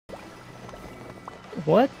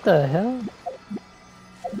What the hell?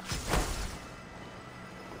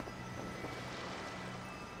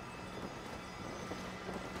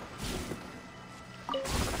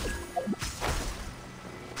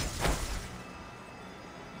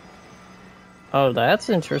 Oh, that's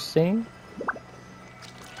interesting.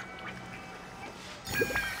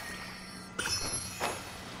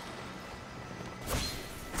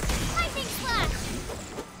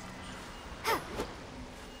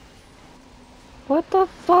 What the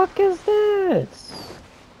fuck is this?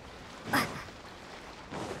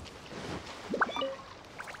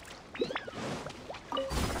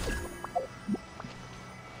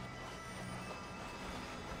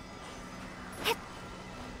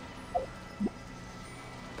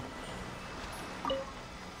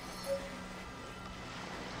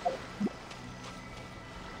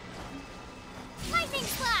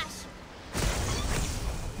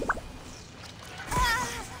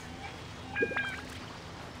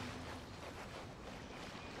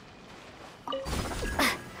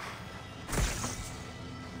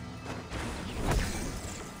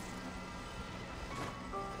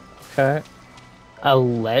 Okay.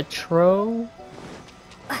 Electro?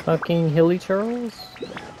 Fucking hilly turtles?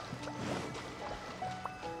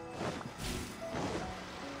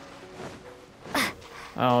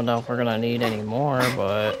 I don't know if we're gonna need any more,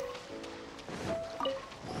 but...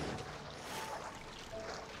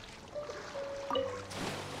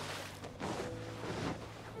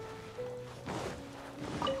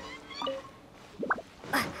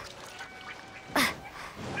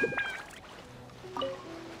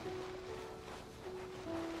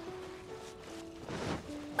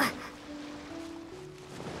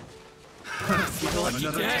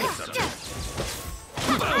 Another day.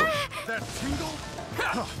 That tingle?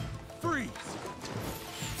 Freeze!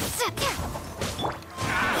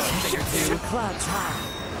 The clouds high.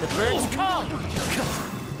 The birds call.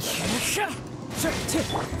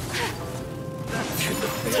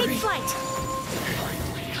 Take flight.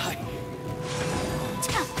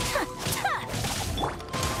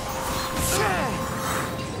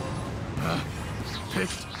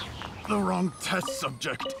 Picked the wrong test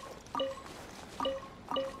subject.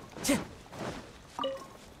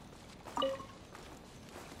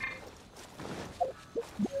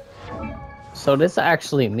 So this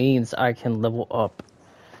actually means I can level up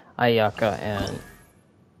Ayaka and...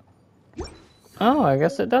 Oh, I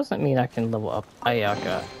guess it doesn't mean I can level up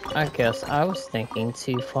Ayaka. I guess I was thinking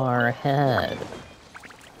too far ahead.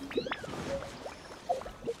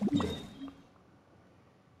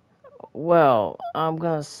 Well, I'm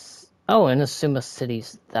gonna... Oh, and Asuma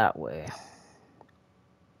City's that way.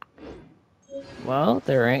 Well,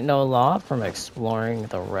 there ain't no law from exploring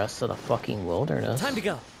the rest of the fucking wilderness. Time to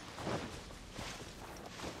go.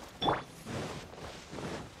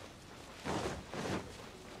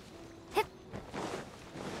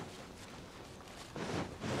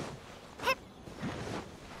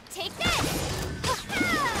 Take this.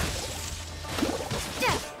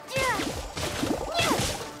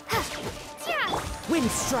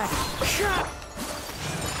 Wind strike.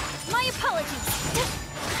 My apologies.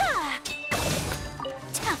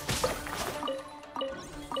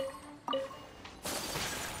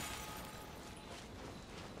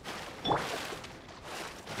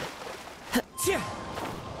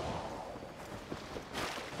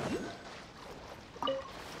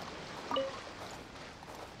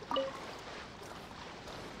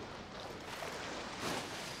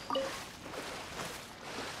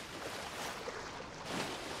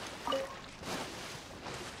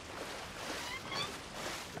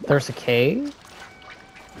 There's a cave?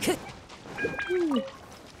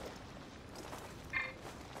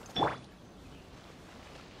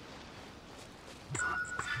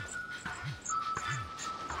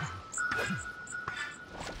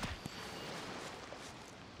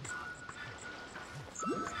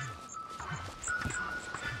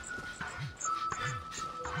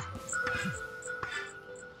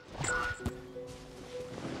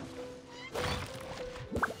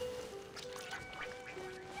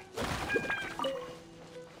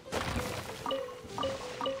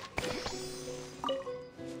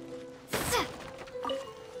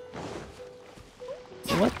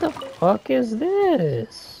 What the fuck is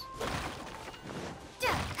this?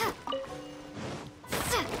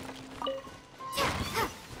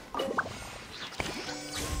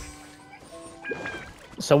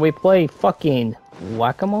 So we play fucking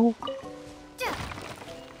whack-a-mole?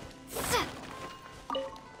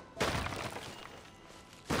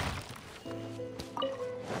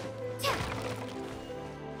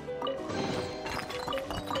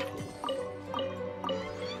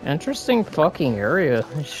 Interesting fucking area.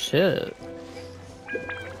 Shit.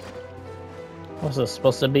 Was this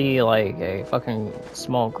supposed to be like a fucking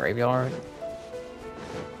small graveyard?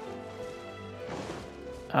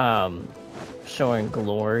 Showing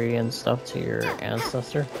glory and stuff to your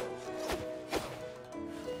ancestor?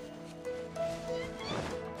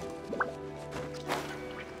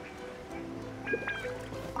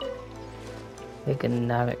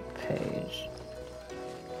 Economic page.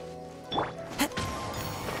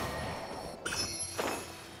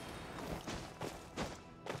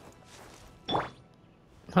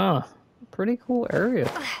 Huh. Pretty cool area.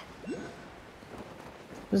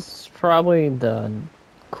 This is probably the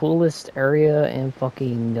coolest area in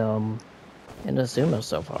fucking, in Azuma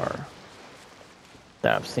so far.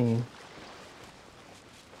 That I've seen.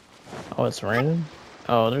 Oh, it's raining?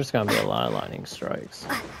 Oh, there's gonna be a lot of lightning strikes.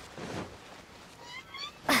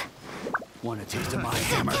 Want a taste of my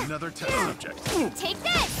hammer? Another test subject. Take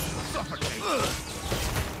this! Suffocate.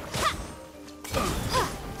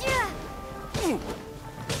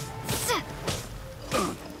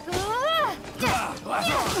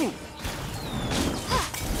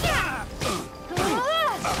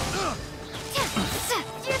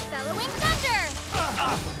 You're bellowing thunder!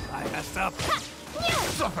 I messed up.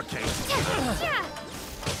 Suffocate.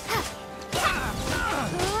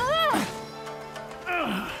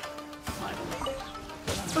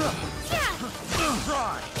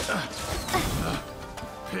 Try.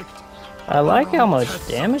 Picked. I like how much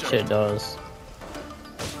damage it does.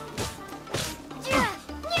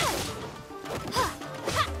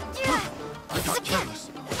 I got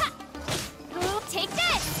careless. Take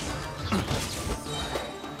this!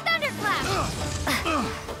 Thunderclap!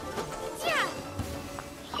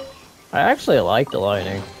 I actually like the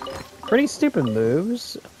lightning. Pretty stupid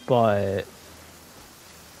moves, but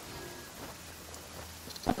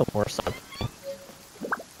it's not the worst I've done.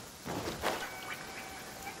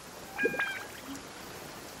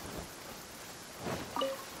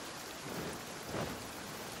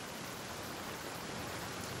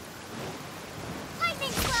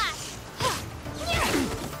 Lightning slash!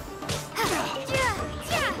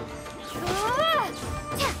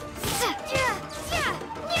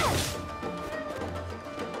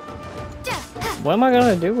 What am I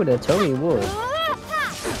gonna do with a Toby Wood?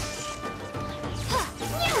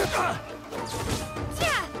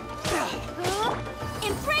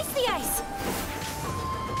 Embrace the ice!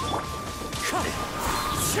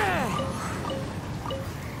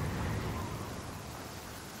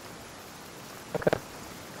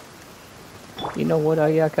 You know what,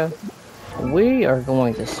 Ayaka? We are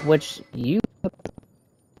going to switch you.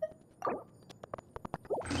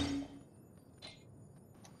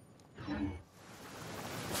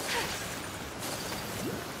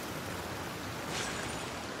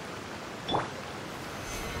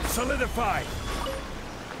 Solidify.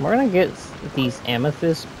 We're gonna get these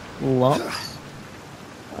amethyst lumps.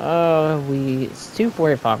 It's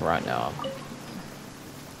 245 right now.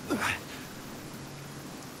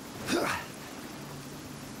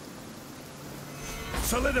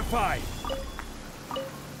 Solidify.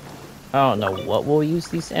 I don't know what we'll use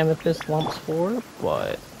these amethyst lumps for,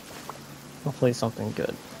 but hopefully something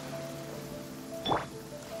good.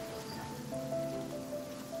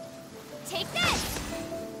 Take this!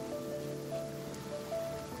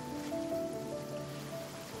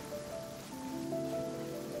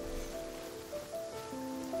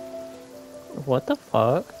 What the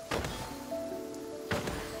fuck?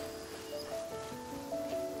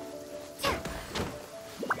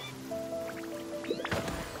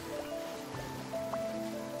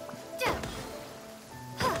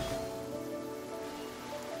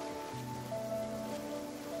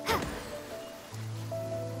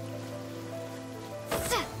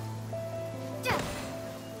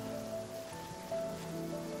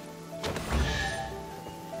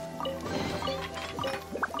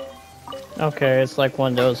 Okay, it's like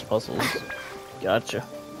one of those puzzles. Gotcha.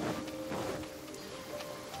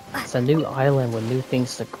 It's a new island with new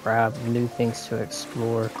things to grab, new things to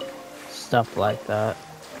explore, stuff like that.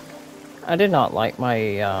 I did not like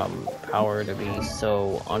my power to be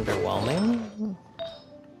so underwhelming.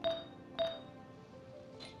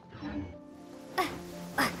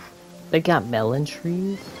 They got melon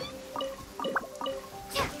trees.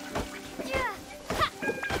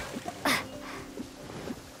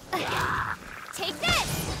 Take this!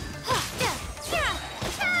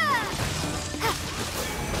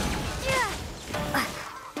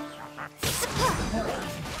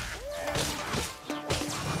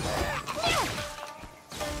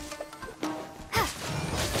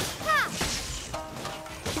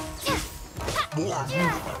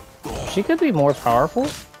 She could be more powerful.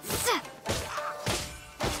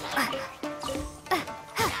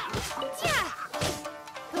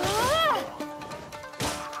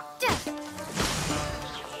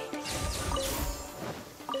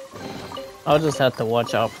 I'll just have to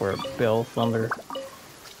watch out for Bill Thunder.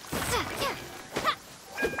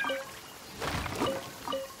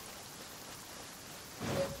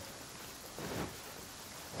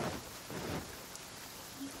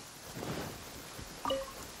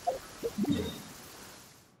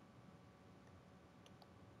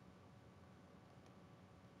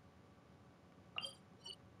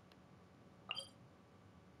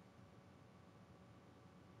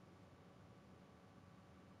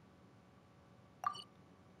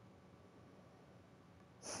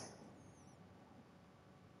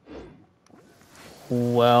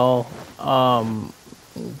 Well,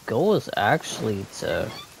 goal is actually to...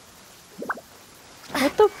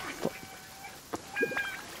 What the fu-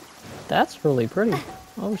 That's really pretty.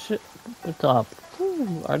 Oh shit, the top.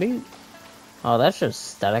 Ooh, are these... Oh, that's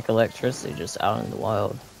just static electricity just out in the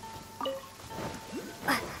wild.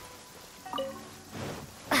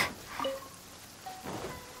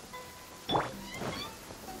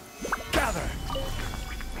 Gather.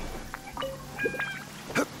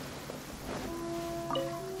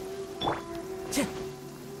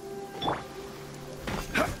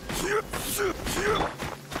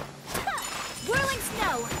 Whirling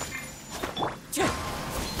snow.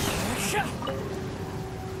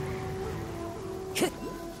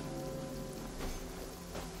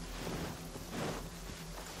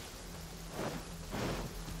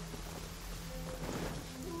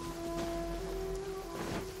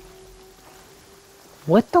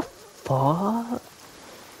 What the fuck?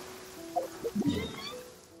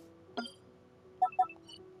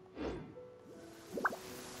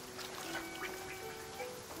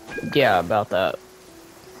 Yeah, about that.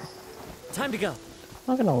 Time to go. I'm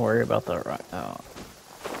not gonna worry about that right now.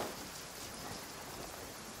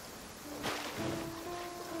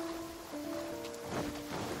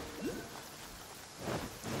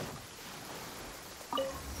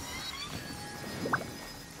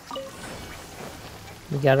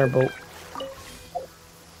 We got our boat.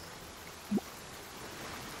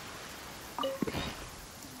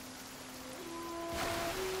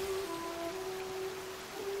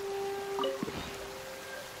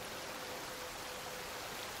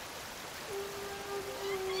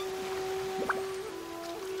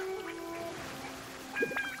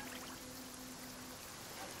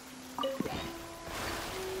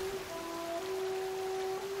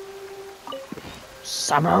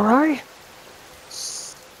 Samurai?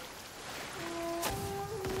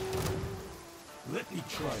 Let me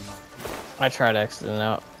try I tried exiting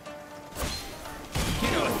out.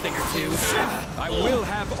 You know a thing or two. I will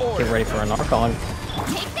have order. Get ready for an Archon.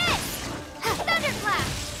 Take this! Thunderclap!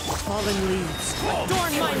 Fallen leaves.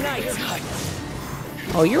 Adorn my night.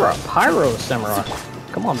 Oh, you're a pyro samurai.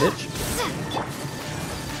 Come on, bitch.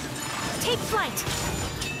 Take flight!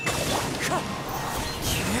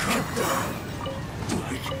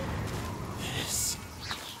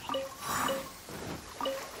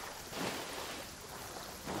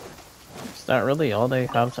 Is that really all they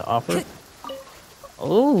have to offer?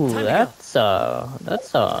 Oh, that's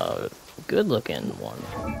a good looking one.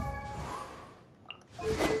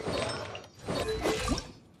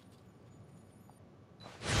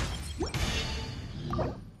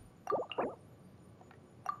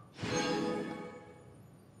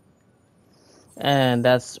 And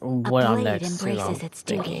that's what I'm blade next to. embraces I'm its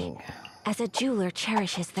duty. thinking. As a jeweler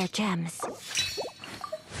cherishes their gems.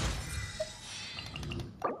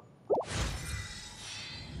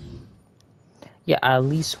 Yeah, I at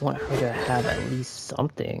least want her to have at least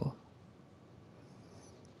something.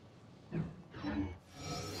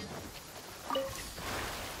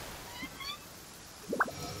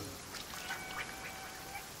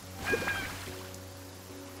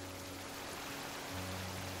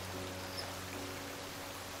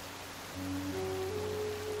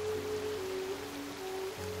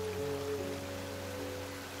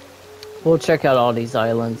 We'll check out all these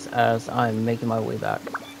islands as I'm making my way back.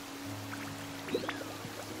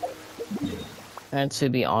 And to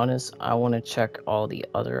be honest, I want to check all the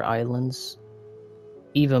other islands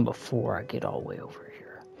even before I get all the way over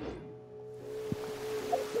here.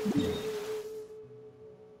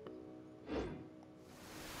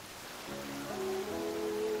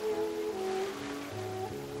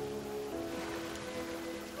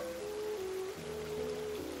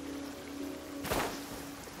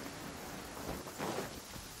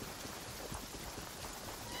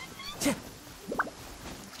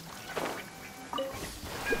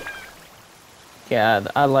 Yeah,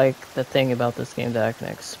 I like the thing about this game that I can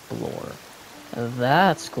explore.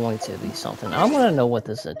 That's going to be something. I want to know what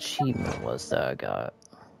this achievement was that I got.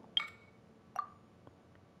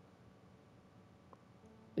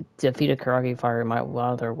 Defeated Karate Fire might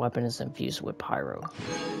while their weapon is infused with pyro.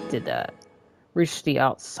 Did that. Reach the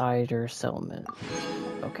outsider settlement.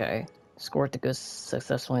 Okay. Escort the goods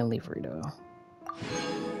successfully and leave Rito.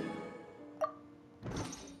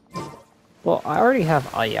 Well, I already have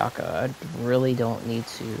Ayaka. I really don't need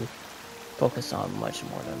to focus on much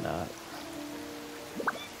more than that.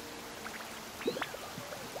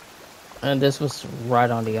 And this was right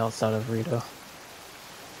on the outside of Rito.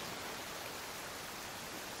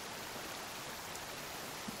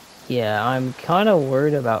 Yeah, I'm kind of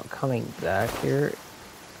worried about coming back here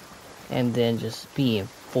and then just being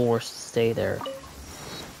forced to stay there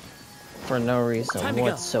for no reason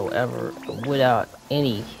whatsoever without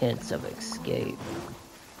any hints of escape.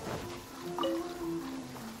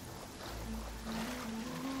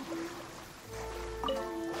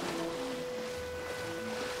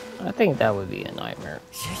 I think that would be a nightmare.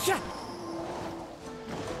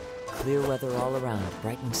 Clear weather all around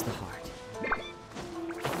brightens the heart.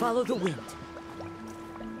 Follow the wind.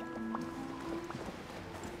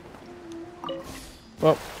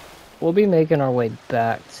 Well, we'll be making our way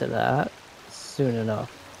back to that soon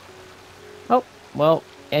enough. Oh, well,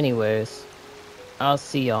 anyways, I'll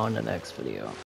see y'all in the next video.